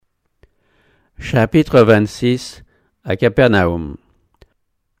Chapitre 26 à Capernaüm.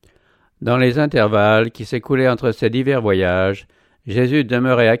 Dans les intervalles qui s'écoulaient entre ces divers voyages, Jésus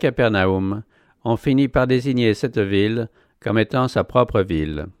demeurait à Capernaüm. On finit par désigner cette ville comme étant sa propre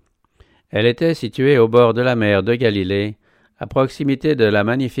ville. Elle était située au bord de la mer de Galilée, à proximité de la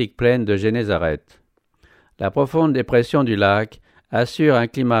magnifique plaine de Génézareth. La profonde dépression du lac assure un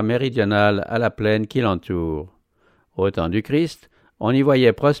climat méridional à la plaine qui l'entoure. Au temps du Christ, on y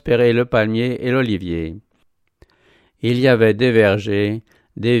voyait prospérer le palmier et l'olivier. Il y avait des vergers,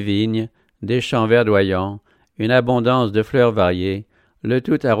 des vignes, des champs verdoyants, une abondance de fleurs variées, le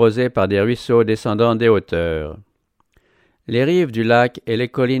tout arrosé par des ruisseaux descendant des hauteurs. Les rives du lac et les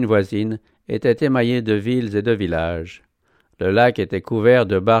collines voisines étaient émaillées de villes et de villages. Le lac était couvert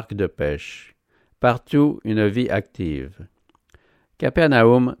de barques de pêche. Partout, une vie active.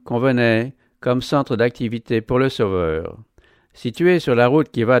 Capernaüm convenait comme centre d'activité pour le Sauveur. Situé sur la route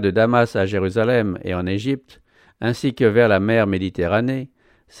qui va de Damas à Jérusalem et en Égypte, ainsi que vers la mer Méditerranée,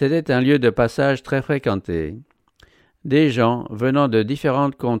 c'était un lieu de passage très fréquenté. Des gens venant de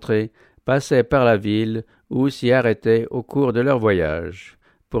différentes contrées passaient par la ville ou s'y arrêtaient au cours de leur voyage,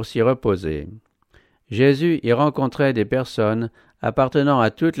 pour s'y reposer. Jésus y rencontrait des personnes appartenant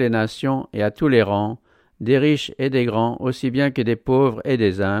à toutes les nations et à tous les rangs, des riches et des grands, aussi bien que des pauvres et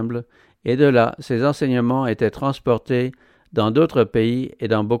des humbles, et de là ses enseignements étaient transportés dans d'autres pays et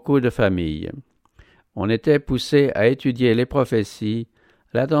dans beaucoup de familles. On était poussé à étudier les prophéties,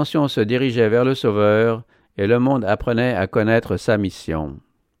 l'attention se dirigeait vers le Sauveur, et le monde apprenait à connaître sa mission.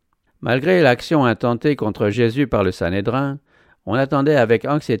 Malgré l'action intentée contre Jésus par le Sanhédrin, on attendait avec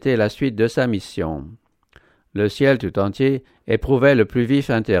anxiété la suite de sa mission. Le ciel tout entier éprouvait le plus vif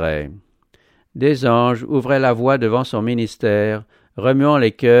intérêt. Des anges ouvraient la voie devant son ministère, remuant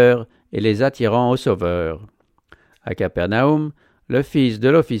les cœurs et les attirant au Sauveur. À Capernaüm, le fils de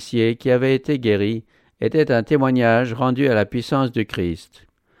l'officier qui avait été guéri était un témoignage rendu à la puissance du Christ.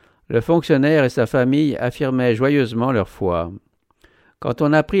 Le fonctionnaire et sa famille affirmaient joyeusement leur foi. Quand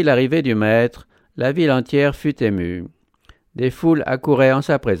on apprit l'arrivée du Maître, la ville entière fut émue. Des foules accouraient en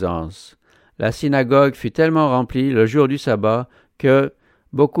sa présence. La synagogue fut tellement remplie le jour du sabbat que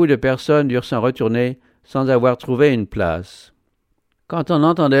beaucoup de personnes durent s'en retourner sans avoir trouvé une place. Quand on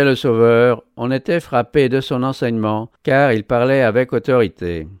entendait le Sauveur, on était frappé de son enseignement, car il parlait avec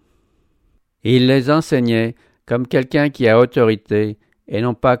autorité. Il les enseignait comme quelqu'un qui a autorité, et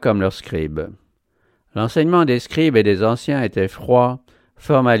non pas comme leurs scribes. L'enseignement des scribes et des anciens était froid,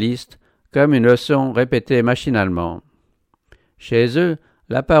 formaliste, comme une leçon répétée machinalement. Chez eux,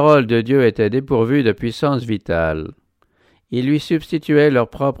 la parole de Dieu était dépourvue de puissance vitale. Ils lui substituaient leurs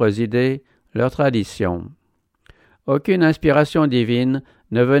propres idées, leurs traditions. Aucune inspiration divine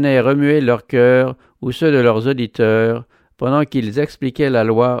ne venait remuer leur cœur ou ceux de leurs auditeurs pendant qu'ils expliquaient la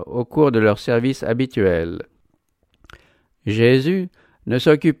loi au cours de leur service habituel. Jésus ne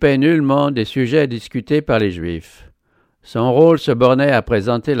s'occupait nullement des sujets discutés par les Juifs. Son rôle se bornait à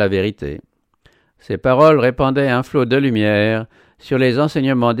présenter la vérité. Ses paroles répandaient un flot de lumière sur les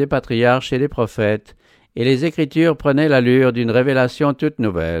enseignements des patriarches et des prophètes, et les Écritures prenaient l'allure d'une révélation toute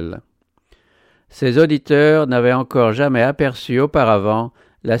nouvelle. Ses auditeurs n'avaient encore jamais aperçu auparavant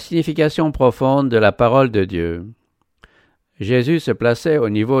la signification profonde de la parole de Dieu. Jésus se plaçait au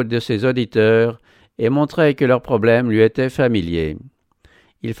niveau de ses auditeurs et montrait que leurs problèmes lui étaient familiers.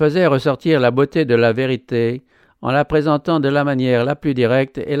 Il faisait ressortir la beauté de la vérité en la présentant de la manière la plus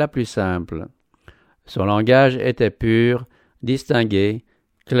directe et la plus simple. Son langage était pur, distingué,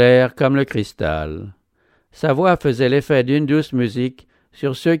 clair comme le cristal. Sa voix faisait l'effet d'une douce musique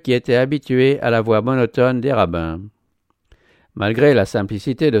sur ceux qui étaient habitués à la voix monotone des rabbins. Malgré la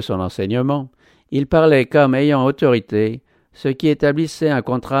simplicité de son enseignement, il parlait comme ayant autorité, ce qui établissait un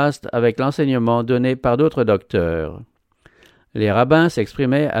contraste avec l'enseignement donné par d'autres docteurs. Les rabbins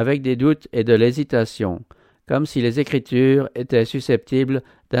s'exprimaient avec des doutes et de l'hésitation, comme si les Écritures étaient susceptibles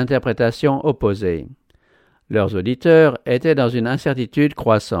d'interprétations opposées. Leurs auditeurs étaient dans une incertitude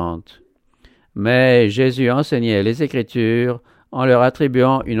croissante. Mais Jésus enseignait les Écritures en leur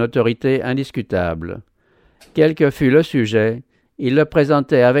attribuant une autorité indiscutable. Quel que fût le sujet, il le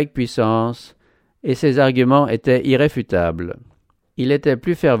présentait avec puissance, et ses arguments étaient irréfutables. Il était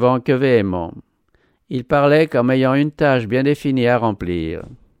plus fervent que véhément. Il parlait comme ayant une tâche bien définie à remplir.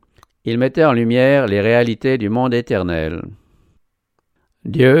 Il mettait en lumière les réalités du monde éternel.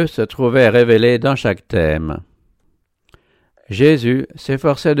 Dieu se trouvait révélé dans chaque thème. Jésus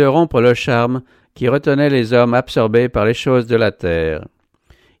s'efforçait de rompre le charme qui retenait les hommes absorbés par les choses de la terre.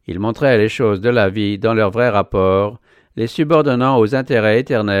 Il montrait les choses de la vie dans leur vrai rapport, les subordonnant aux intérêts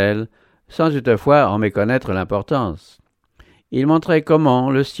éternels, sans toutefois en méconnaître l'importance. Il montrait comment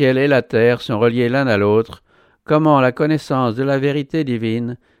le ciel et la terre sont reliés l'un à l'autre, comment la connaissance de la vérité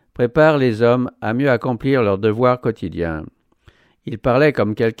divine prépare les hommes à mieux accomplir leurs devoirs quotidiens. Il parlait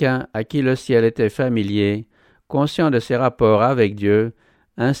comme quelqu'un à qui le ciel était familier, conscient de ses rapports avec Dieu,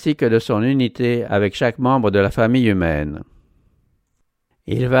 ainsi que de son unité avec chaque membre de la famille humaine.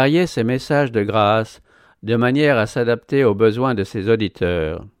 Il variait ses messages de grâce de manière à s'adapter aux besoins de ses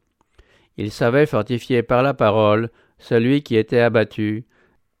auditeurs. Il savait fortifier par la parole celui qui était abattu,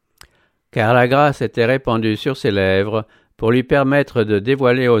 car la grâce était répandue sur ses lèvres pour lui permettre de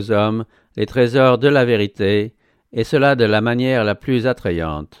dévoiler aux hommes les trésors de la vérité, et cela de la manière la plus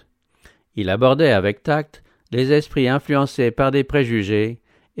attrayante. Il abordait avec tact les esprits influencés par des préjugés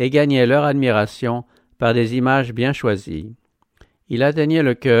et gagnait leur admiration par des images bien choisies. Il atteignait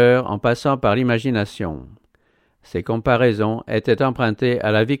le cœur en passant par l'imagination. Ses comparaisons étaient empruntées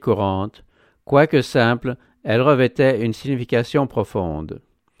à la vie courante, quoique simples, elles revêtaient une signification profonde.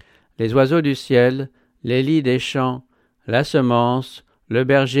 Les oiseaux du ciel, les lys des champs, la semence, le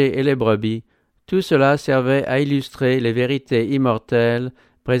berger et les brebis, tout cela servait à illustrer les vérités immortelles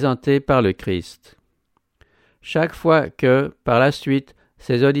présentées par le Christ. Chaque fois que, par la suite,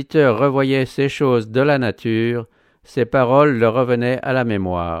 ses auditeurs revoyaient ces choses de la nature, ces paroles leur revenaient à la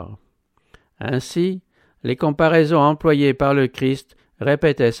mémoire. Ainsi, les comparaisons employées par le Christ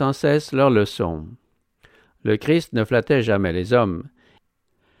répétaient sans cesse leurs leçons. Le Christ ne flattait jamais les hommes.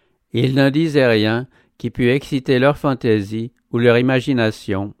 Il ne disait rien qui pût exciter leur fantaisie ou leur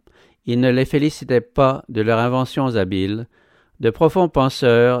imagination. Il ne les félicitait pas de leurs inventions habiles. De profonds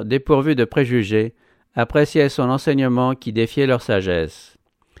penseurs, dépourvus de préjugés, appréciaient son enseignement qui défiait leur sagesse.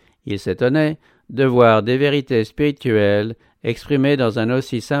 Il s'étonnait de voir des vérités spirituelles exprimées dans un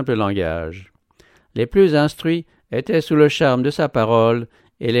aussi simple langage. Les plus instruits étaient sous le charme de sa parole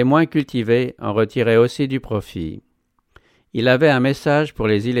et les moins cultivés en retiraient aussi du profit. Il avait un message pour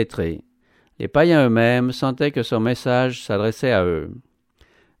les illettrés. Les païens eux-mêmes sentaient que son message s'adressait à eux.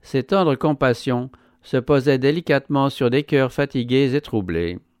 Ses tendres compassions se posaient délicatement sur des cœurs fatigués et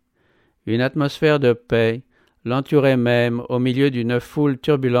troublés. Une atmosphère de paix l'entourait même au milieu d'une foule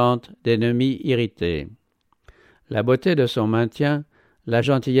turbulente d'ennemis irrités. La beauté de son maintien, la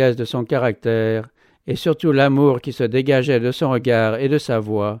gentillesse de son caractère, et surtout l'amour qui se dégageait de son regard et de sa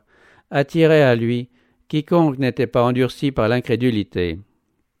voix, attiraient à lui quiconque n'était pas endurci par l'incrédulité.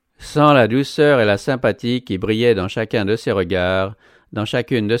 Sans la douceur et la sympathie qui brillaient dans chacun de ses regards, dans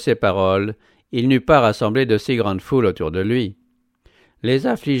chacune de ses paroles, il n'eût pas rassemblé de si grandes foules autour de lui. Les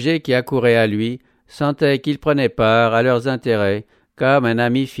affligés qui accouraient à lui sentaient qu'il prenait part à leurs intérêts comme un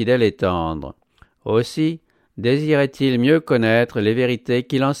ami fidèle et tendre. Aussi désirait-il mieux connaître les vérités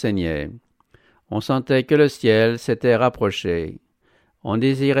qu'il enseignait. On sentait que le ciel s'était rapproché. On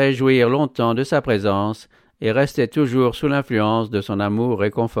désirait jouir longtemps de sa présence et rester toujours sous l'influence de son amour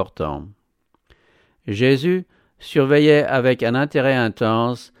réconfortant. Jésus surveillait avec un intérêt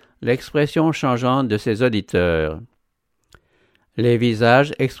intense l'expression changeante de ses auditeurs. Les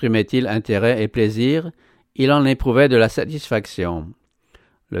visages exprimaient-ils intérêt et plaisir? Il en éprouvait de la satisfaction.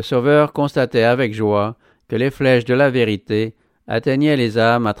 Le Sauveur constatait avec joie que les flèches de la vérité atteignaient les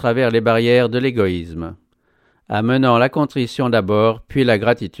âmes à travers les barrières de l'égoïsme, amenant la contrition d'abord, puis la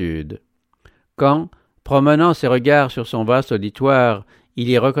gratitude. Quand, promenant ses regards sur son vaste auditoire, il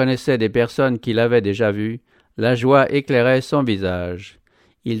y reconnaissait des personnes qu'il avait déjà vues, la joie éclairait son visage.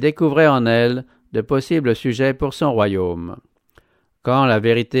 Il découvrait en elles de possibles sujets pour son royaume. Quand la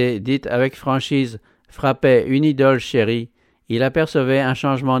vérité dite avec franchise frappait une idole chérie, il apercevait un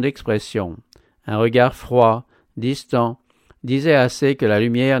changement d'expression. Un regard froid, distant, disait assez que la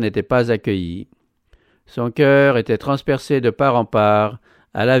lumière n'était pas accueillie. Son cœur était transpercé de part en part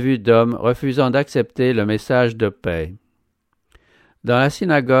à la vue d'hommes refusant d'accepter le message de paix. Dans la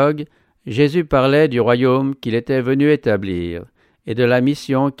synagogue, Jésus parlait du royaume qu'il était venu établir et de la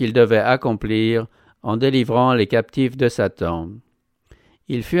mission qu'il devait accomplir en délivrant les captifs de Satan.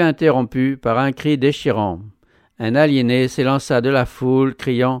 Il fut interrompu par un cri déchirant. Un aliéné s'élança de la foule,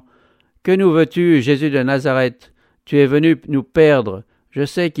 criant « Que nous veux-tu, Jésus de Nazareth? Tu es venu nous perdre. Je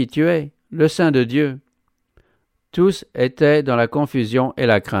sais qui tu es, le Saint de Dieu. » Tous étaient dans la confusion et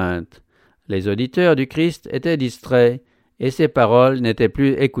la crainte. Les auditeurs du Christ étaient distraits et ses paroles n'étaient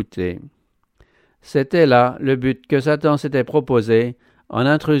plus écoutées. C'était là le but que Satan s'était proposé en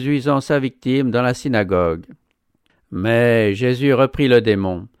introduisant sa victime dans la synagogue. Mais Jésus reprit le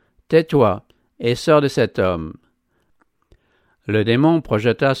démon. « Tais-toi et sors de cet homme. » Le démon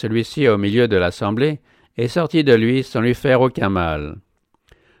projeta celui-ci au milieu de l'assemblée et sortit de lui sans lui faire aucun mal.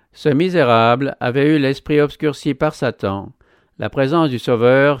 Ce misérable avait eu l'esprit obscurci par Satan. La présence du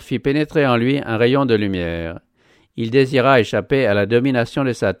Sauveur fit pénétrer en lui un rayon de lumière. Il désira échapper à la domination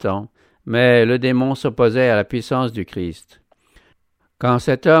de Satan, mais le démon s'opposait à la puissance du Christ. Quand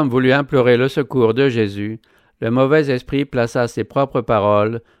cet homme voulut implorer le secours de Jésus, le mauvais esprit plaça ses propres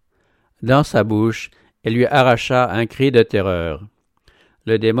paroles dans sa bouche et lui arracha un cri de terreur.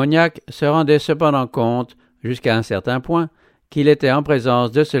 Le démoniaque se rendait cependant compte, jusqu'à un certain point, qu'il était en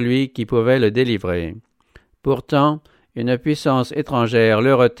présence de celui qui pouvait le délivrer. Pourtant, une puissance étrangère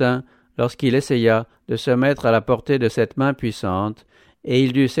le retint lorsqu'il essaya de se mettre à la portée de cette main puissante, et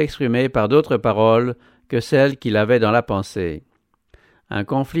il dut s'exprimer par d'autres paroles que celles qu'il avait dans la pensée. Un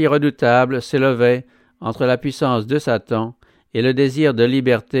conflit redoutable s'élevait entre la puissance de Satan et le désir de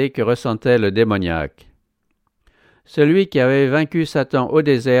liberté que ressentait le démoniaque. Celui qui avait vaincu Satan au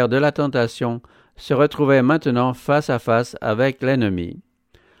désert de la tentation se retrouvait maintenant face à face avec l'ennemi.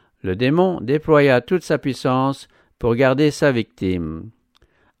 Le démon déploya toute sa puissance pour garder sa victime.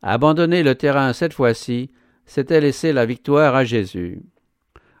 Abandonner le terrain cette fois-ci, c'était laisser la victoire à Jésus.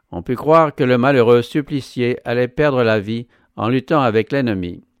 On put croire que le malheureux supplicié allait perdre la vie en luttant avec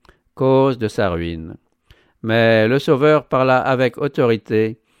l'ennemi, cause de sa ruine. Mais le Sauveur parla avec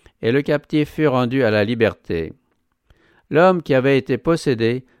autorité, et le captif fut rendu à la liberté. L'homme qui avait été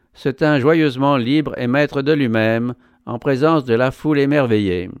possédé se tint joyeusement libre et maître de lui-même, en présence de la foule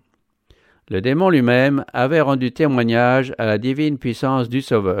émerveillée. Le démon lui-même avait rendu témoignage à la divine puissance du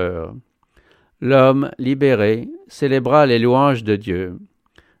Sauveur. L'homme, libéré, célébra les louanges de Dieu.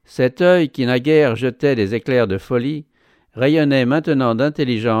 Cet œil qui naguère jetait des éclairs de folie, rayonnait maintenant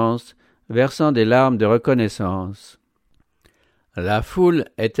d'intelligence, versant des larmes de reconnaissance. La foule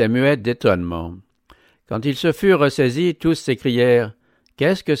était muette d'étonnement. Quand ils se furent ressaisis, tous s'écrièrent «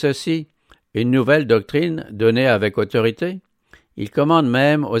 Qu'est-ce que ceci? Une nouvelle doctrine donnée avec autorité? Il commande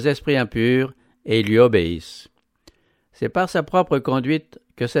même aux esprits impurs et ils lui obéissent. » C'est par sa propre conduite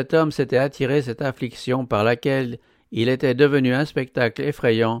que cet homme s'était attiré cette affliction par laquelle il était devenu un spectacle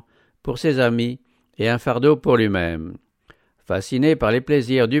effrayant pour ses amis et un fardeau pour lui-même. Fasciné par les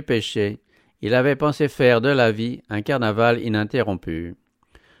plaisirs du péché, il avait pensé faire de la vie un carnaval ininterrompu.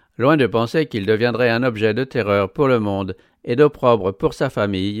 Loin de penser qu'il deviendrait un objet de terreur pour le monde et d'opprobre pour sa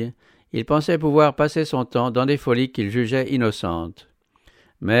famille, il pensait pouvoir passer son temps dans des folies qu'il jugeait innocentes.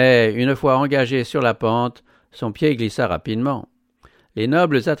 Mais, une fois engagé sur la pente, son pied glissa rapidement. Les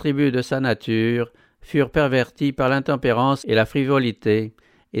nobles attributs de sa nature furent pervertis par l'intempérance et la frivolité,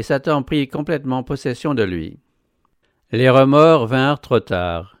 et Satan prit complètement possession de lui. Les remords vinrent trop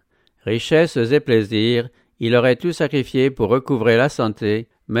tard. Richesses et plaisirs, il aurait tout sacrifié pour recouvrer la santé,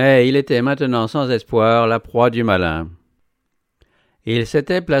 mais il était maintenant sans espoir la proie du malin. Il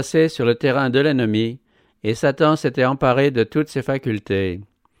s'était placé sur le terrain de l'ennemi, et Satan s'était emparé de toutes ses facultés.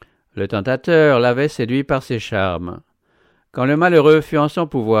 Le tentateur l'avait séduit par ses charmes. Quand le malheureux fut en son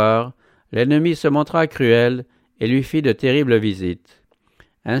pouvoir, l'ennemi se montra cruel et lui fit de terribles visites.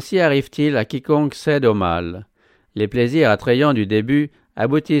 Ainsi arrive-t-il à quiconque cède au mal. Les plaisirs attrayants du début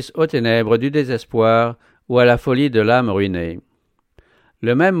aboutissent aux ténèbres du désespoir ou à la folie de l'âme ruinée.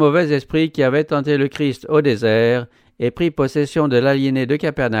 Le même mauvais esprit qui avait tenté le Christ au désert et pris possession de l'aliéné de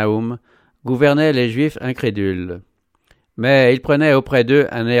Capernaüm gouvernait les Juifs incrédules. Mais il prenait auprès d'eux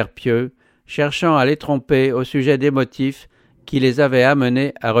un air pieux, cherchant à les tromper au sujet des motifs qui les avaient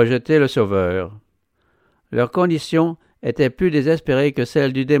amenés à rejeter le Sauveur. Leur condition était plus désespérée que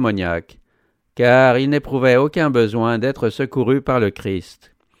celle du démoniaque, car ils n'éprouvaient aucun besoin d'être secourus par le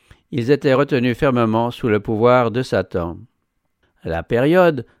Christ. Ils étaient retenus fermement sous le pouvoir de Satan. La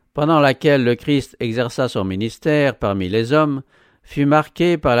période pendant laquelle le Christ exerça son ministère parmi les hommes fut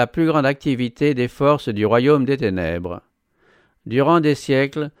marquée par la plus grande activité des forces du royaume des ténèbres. Durant des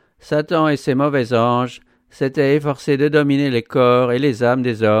siècles, Satan et ses mauvais anges s'étaient efforcés de dominer les corps et les âmes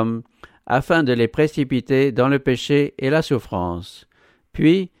des hommes afin de les précipiter dans le péché et la souffrance.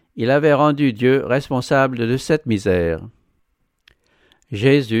 Puis, il avait rendu Dieu responsable de cette misère.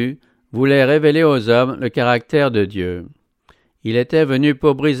 Jésus voulait révéler aux hommes le caractère de Dieu. Il était venu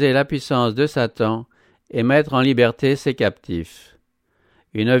pour briser la puissance de Satan et mettre en liberté ses captifs.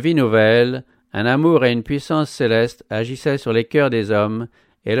 Une vie nouvelle, un amour et une puissance céleste agissaient sur les cœurs des hommes,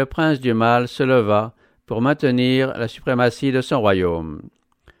 et le prince du mal se leva pour maintenir la suprématie de son royaume.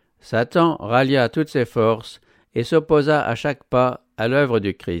 Satan rallia toutes ses forces et s'opposa à chaque pas à l'œuvre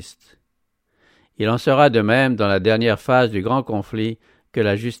du Christ. Il en sera de même dans la dernière phase du grand conflit que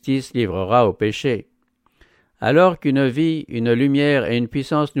la justice livrera au péché. Alors qu'une vie, une lumière et une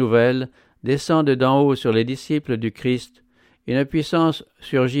puissance nouvelle descendent d'en haut sur les disciples du Christ, une puissance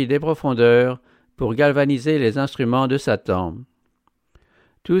surgit des profondeurs pour galvaniser les instruments de Satan.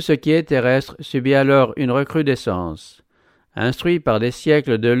 Tout ce qui est terrestre subit alors une recrudescence. Instruit par des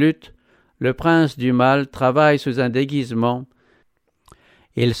siècles de lutte, le prince du mal travaille sous un déguisement.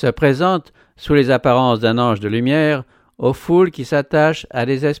 Il se présente sous les apparences d'un ange de lumière aux foules qui s'attachent à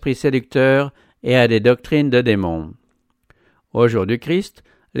des esprits séducteurs et à des doctrines de démons. Au jour du Christ,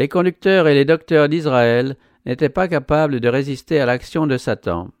 les conducteurs et les docteurs d'Israël n'étaient pas capables de résister à l'action de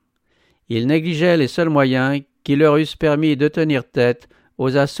Satan. Ils négligeaient les seuls moyens qui leur eussent permis de tenir tête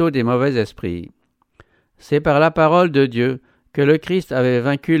aux assauts des mauvais esprits. C'est par la parole de Dieu que le Christ avait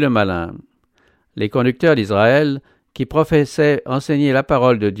vaincu le malin. Les conducteurs d'Israël, qui professaient enseigner la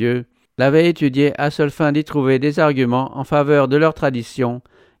parole de Dieu, l'avaient étudiée à seule fin d'y trouver des arguments en faveur de leur tradition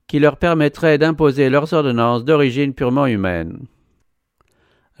qui leur permettraient d'imposer leurs ordonnances d'origine purement humaine.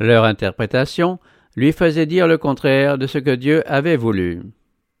 Leur interprétation lui faisait dire le contraire de ce que Dieu avait voulu.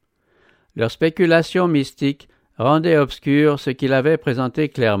 Leurs spéculations mystiques rendaient obscur ce qu'il avait présenté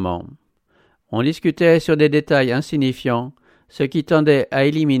clairement. On discutait sur des détails insignifiants, ce qui tendait à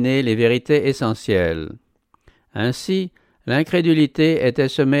éliminer les vérités essentielles. Ainsi, l'incrédulité était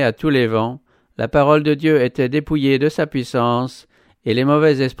semée à tous les vents, la parole de Dieu était dépouillée de sa puissance, et les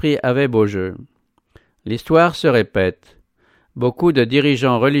mauvais esprits avaient beau jeu. L'histoire se répète. Beaucoup de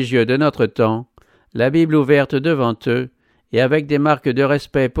dirigeants religieux de notre temps, la Bible ouverte devant eux, et avec des marques de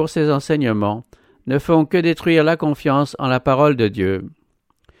respect pour ses enseignements, ne font que détruire la confiance en la parole de Dieu.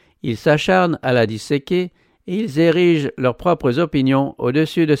 Ils s'acharnent à la disséquer, et ils érigent leurs propres opinions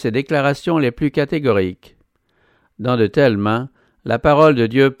au-dessus de ses déclarations les plus catégoriques. Dans de telles mains, la parole de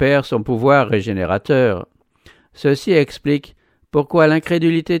Dieu perd son pouvoir régénérateur. Ceci explique pourquoi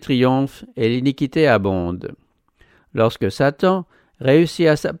l'incrédulité triomphe et l'iniquité abonde. Lorsque Satan réussit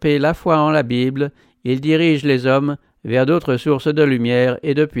à saper la foi en la Bible, il dirige les hommes vers d'autres sources de lumière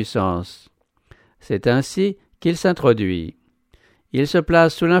et de puissance. C'est ainsi qu'il s'introduit. Il se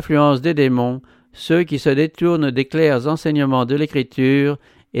place sous l'influence des démons, ceux qui se détournent des clairs enseignements de l'Écriture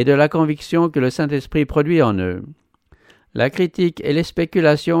et de la conviction que le Saint-Esprit produit en eux. La critique et les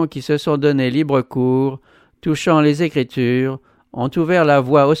spéculations qui se sont donné libre cours, touchant les Écritures, ont ouvert la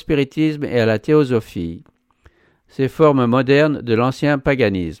voie au spiritisme et à la théosophie, ces formes modernes de l'ancien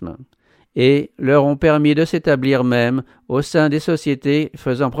paganisme, et leur ont permis de s'établir même au sein des sociétés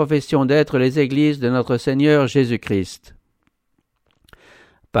faisant profession d'être les églises de notre Seigneur Jésus-Christ.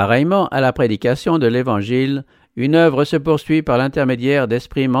 Pareillement à la prédication de l'Évangile, une œuvre se poursuit par l'intermédiaire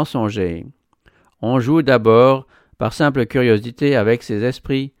d'esprits mensongers. On joue d'abord par simple curiosité avec ces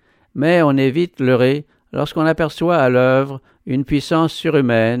esprits, mais on est vite leurré lorsqu'on aperçoit à l'œuvre une puissance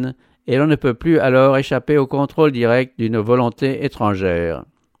surhumaine, et l'on ne peut plus alors échapper au contrôle direct d'une volonté étrangère.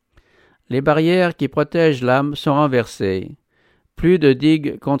 Les barrières qui protègent l'âme sont renversées. Plus de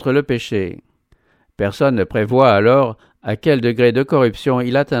digues contre le péché. Personne ne prévoit alors à quel degré de corruption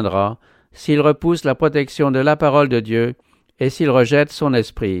il atteindra s'il repousse la protection de la parole de Dieu et s'il rejette son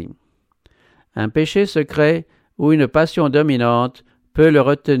esprit. Un péché secret ou une passion dominante peut le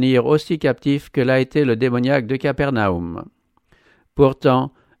retenir aussi captif que l'a été le démoniaque de Capernaüm.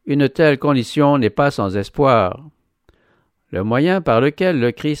 Pourtant, une telle condition n'est pas sans espoir. Le moyen par lequel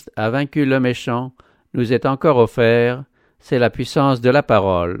le Christ a vaincu le méchant nous est encore offert, c'est la puissance de la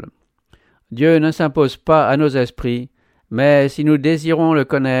parole. Dieu ne s'impose pas à nos esprits, mais si nous désirons le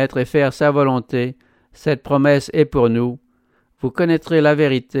connaître et faire sa volonté, cette promesse est pour nous. Vous connaîtrez la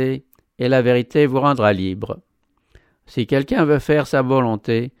vérité, et la vérité vous rendra libre. Si quelqu'un veut faire sa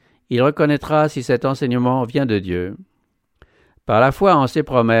volonté, il reconnaîtra si cet enseignement vient de Dieu. Par la foi en ses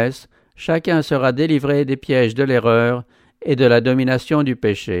promesses, chacun sera délivré des pièges de l'erreur et de la domination du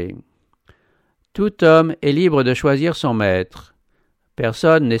péché. Tout homme est libre de choisir son maître.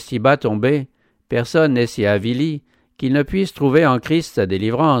 Personne n'est si bas tombé, personne n'est si avili, qu'il ne puisse trouver en Christ sa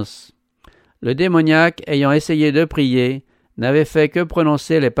délivrance. Le démoniaque, ayant essayé de prier, n'avait fait que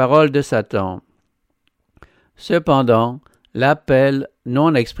prononcer les paroles de Satan. Cependant, l'appel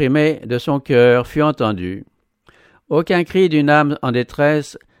non exprimé de son cœur fut entendu. Aucun cri d'une âme en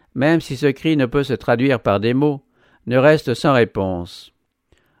détresse, même si ce cri ne peut se traduire par des mots, ne reste sans réponse.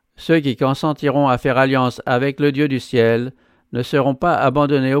 Ceux qui consentiront à faire alliance avec le Dieu du ciel ne seront pas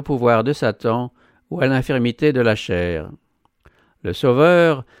abandonnés au pouvoir de Satan ou à l'infirmité de la chair. Le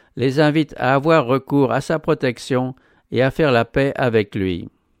Sauveur les invite à avoir recours à sa protection et à faire la paix avec lui.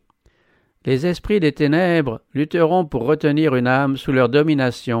 Les esprits des ténèbres lutteront pour retenir une âme sous leur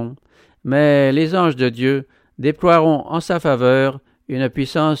domination, mais les anges de Dieu déploieront en sa faveur une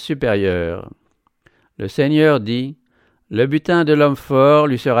puissance supérieure. Le Seigneur dit : « Le butin de l'homme fort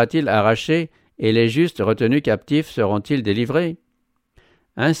lui sera-t-il arraché, et les justes retenus captifs seront-ils délivrés ?»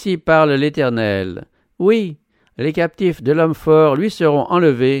 Ainsi parle l'Éternel. Oui, les captifs de l'homme fort lui seront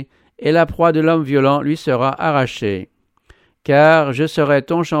enlevés, et la proie de l'homme violent lui sera arrachée. Car je serai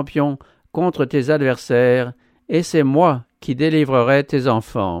ton champion contre tes adversaires, et c'est moi qui délivrerai tes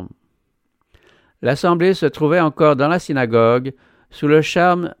enfants. » L'assemblée se trouvait encore dans la synagogue, sous le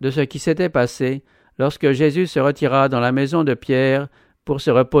charme de ce qui s'était passé lorsque Jésus se retira dans la maison de Pierre pour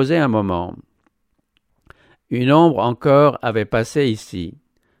se reposer un moment. Une ombre encore avait passé ici.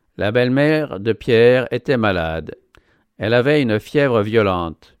 La belle-mère de Pierre était malade. Elle avait une fièvre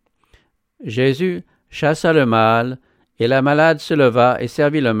violente. Jésus chassa le mal, et la malade se leva et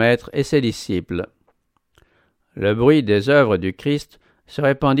servit le Maître et ses disciples. Le bruit des œuvres du Christ se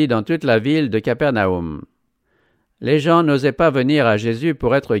répandit dans toute la ville de Capernaüm. Les gens n'osaient pas venir à Jésus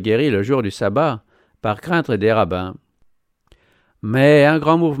pour être guéris le jour du sabbat, par crainte des rabbins. Mais un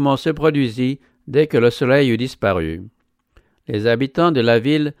grand mouvement se produisit dès que le soleil eut disparu. Les habitants de la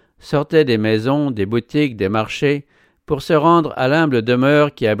ville sortaient des maisons, des boutiques, des marchés, pour se rendre à l'humble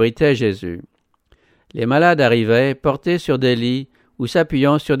demeure qui abritait Jésus. Les malades arrivaient, portés sur des lits ou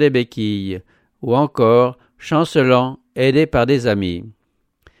s'appuyant sur des béquilles, ou encore chancelant, aidés par des amis.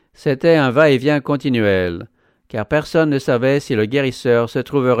 C'était un va-et-vient continuel, car personne ne savait si le guérisseur se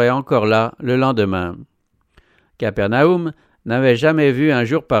trouverait encore là le lendemain. Capernaüm n'avait jamais vu un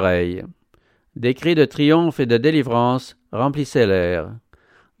jour pareil. Des cris de triomphe et de délivrance remplissaient l'air.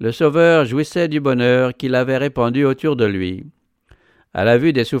 Le Sauveur jouissait du bonheur qu'il avait répandu autour de lui. À la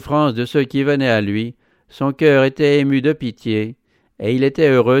vue des souffrances de ceux qui venaient à lui, son cœur était ému de pitié, et il était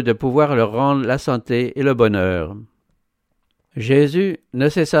heureux de pouvoir leur rendre la santé et le bonheur. Jésus ne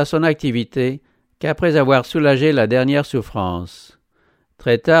cessa son activité qu'après avoir soulagé la dernière souffrance.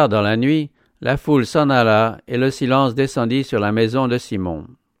 Très tard dans la nuit, la foule s'en alla et le silence descendit sur la maison de Simon.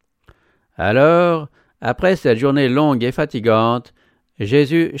 Alors, après cette journée longue et fatigante,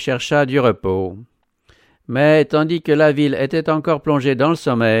 Jésus chercha du repos. Mais tandis que la ville était encore plongée dans le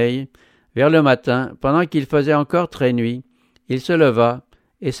sommeil, vers le matin, pendant qu'il faisait encore très nuit, il se leva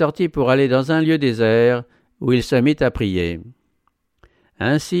et sortit pour aller dans un lieu désert où il se mit à prier.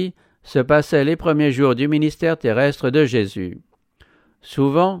 Ainsi se passaient les premiers jours du ministère terrestre de Jésus.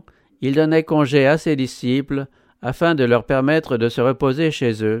 Souvent, il donnait congé à ses disciples afin de leur permettre de se reposer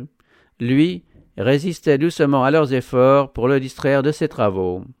chez eux. Lui résistait doucement à leurs efforts pour le distraire de ses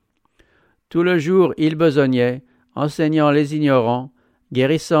travaux. Tout le jour, il besognait, enseignant les ignorants,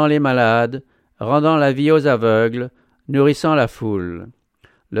 guérissant les malades, rendant la vie aux aveugles, nourrissant la foule.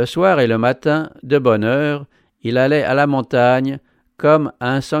 Le soir et le matin, de bonne heure, il allait à la montagne, comme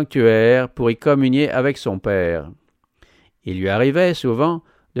à un sanctuaire, pour y communier avec son Père. Il lui arrivait souvent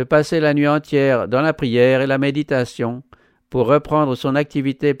de passer la nuit entière dans la prière et la méditation, pour reprendre son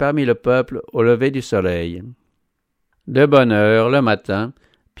activité parmi le peuple au lever du soleil. De bonne heure, le matin,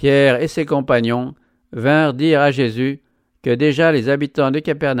 Pierre et ses compagnons vinrent dire à Jésus que déjà les habitants de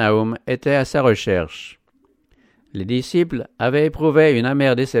Capernaüm étaient à sa recherche. Les disciples avaient éprouvé une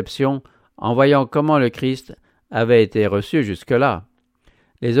amère déception en voyant comment le Christ avait été reçu jusque-là.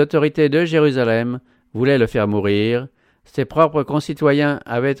 Les autorités de Jérusalem voulaient le faire mourir, ses propres concitoyens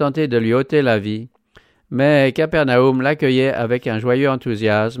avaient tenté de lui ôter la vie, mais Capernaüm l'accueillait avec un joyeux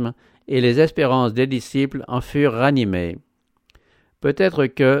enthousiasme et les espérances des disciples en furent ranimées. Peut-être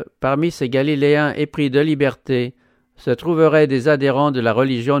que, parmi ces Galiléens épris de liberté, se trouveraient des adhérents de la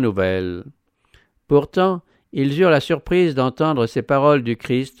religion nouvelle. Pourtant, ils eurent la surprise d'entendre ces paroles du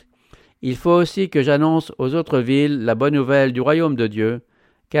Christ. « Il faut aussi que j'annonce aux autres villes la bonne nouvelle du royaume de Dieu,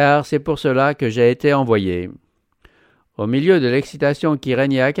 car c'est pour cela que j'ai été envoyé. » Au milieu de l'excitation qui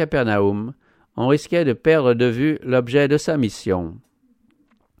régnait à Capernaüm, on risquait de perdre de vue l'objet de sa mission.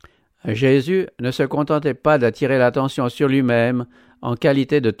 Jésus ne se contentait pas d'attirer l'attention sur lui-même en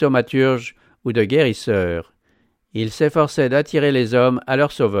qualité de thaumaturge ou de guérisseur. Il s'efforçait d'attirer les hommes à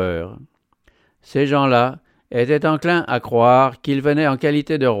leur Sauveur. Ces gens-là étaient enclins à croire qu'il venait en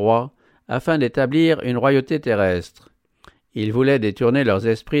qualité de roi afin d'établir une royauté terrestre. Il voulait détourner leurs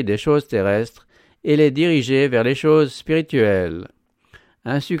esprits des choses terrestres et les diriger vers les choses spirituelles.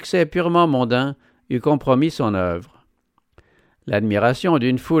 Un succès purement mondain eût compromis son œuvre. L'admiration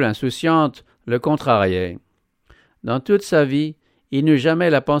d'une foule insouciante le contrariait. Dans toute sa vie, il n'eut jamais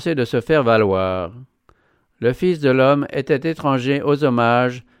la pensée de se faire valoir. Le Fils de l'homme était étranger aux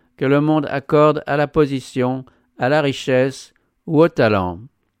hommages que le monde accorde à la position, à la richesse ou au talent.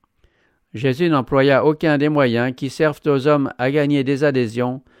 Jésus n'employa aucun des moyens qui servent aux hommes à gagner des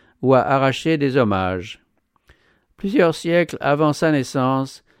adhésions ou à arracher des hommages. Plusieurs siècles avant sa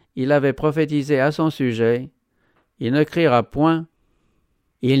naissance, il avait prophétisé à son sujet « Il ne criera point,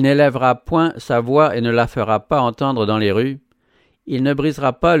 il n'élèvera point sa voix et ne la fera pas entendre dans les rues, il ne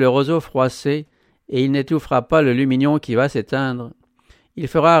brisera pas le roseau froissé et il n'étouffera pas le lumignon qui va s'éteindre. Il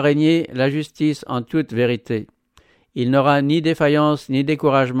fera régner la justice en toute vérité. Il n'aura ni défaillance ni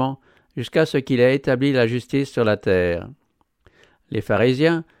découragement jusqu'à ce qu'il ait établi la justice sur la terre. Les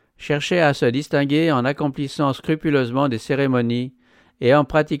pharisiens cherchaient à se distinguer en accomplissant scrupuleusement des cérémonies et en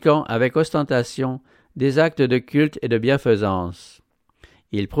pratiquant avec ostentation des actes de culte et de bienfaisance.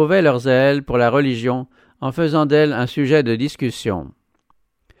 Ils prouvaient leur zèle pour la religion en faisant d'elle un sujet de discussion.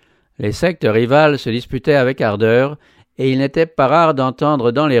 Les sectes rivales se disputaient avec ardeur, et il n'était pas rare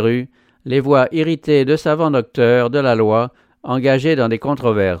d'entendre dans les rues les voix irritées de savants docteurs de la loi engagés dans des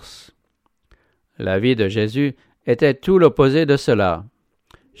controverses. La vie de Jésus était tout l'opposé de cela.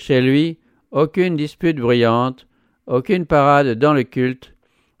 Chez lui, aucune dispute bruyante, aucune parade dans le culte,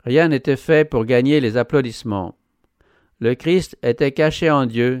 rien n'était fait pour gagner les applaudissements. Le Christ était caché en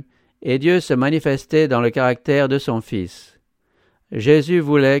Dieu, et Dieu se manifestait dans le caractère de son Fils. Jésus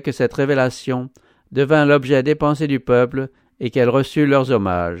voulait que cette révélation devint l'objet des pensées du peuple et qu'elle reçût leurs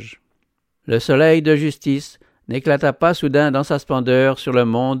hommages. Le soleil de justice n'éclata pas soudain dans sa splendeur sur le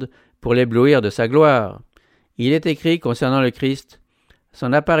monde pour l'éblouir de sa gloire. Il est écrit concernant le Christ, «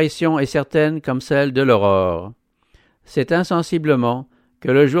 Son apparition est certaine comme celle de l'aurore. » C'est insensiblement que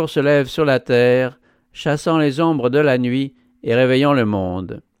le jour se lève sur la terre, chassant les ombres de la nuit et réveillant le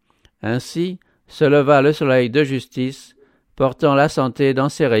monde. Ainsi se leva le soleil de justice, portant la santé dans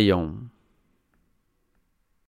ses rayons.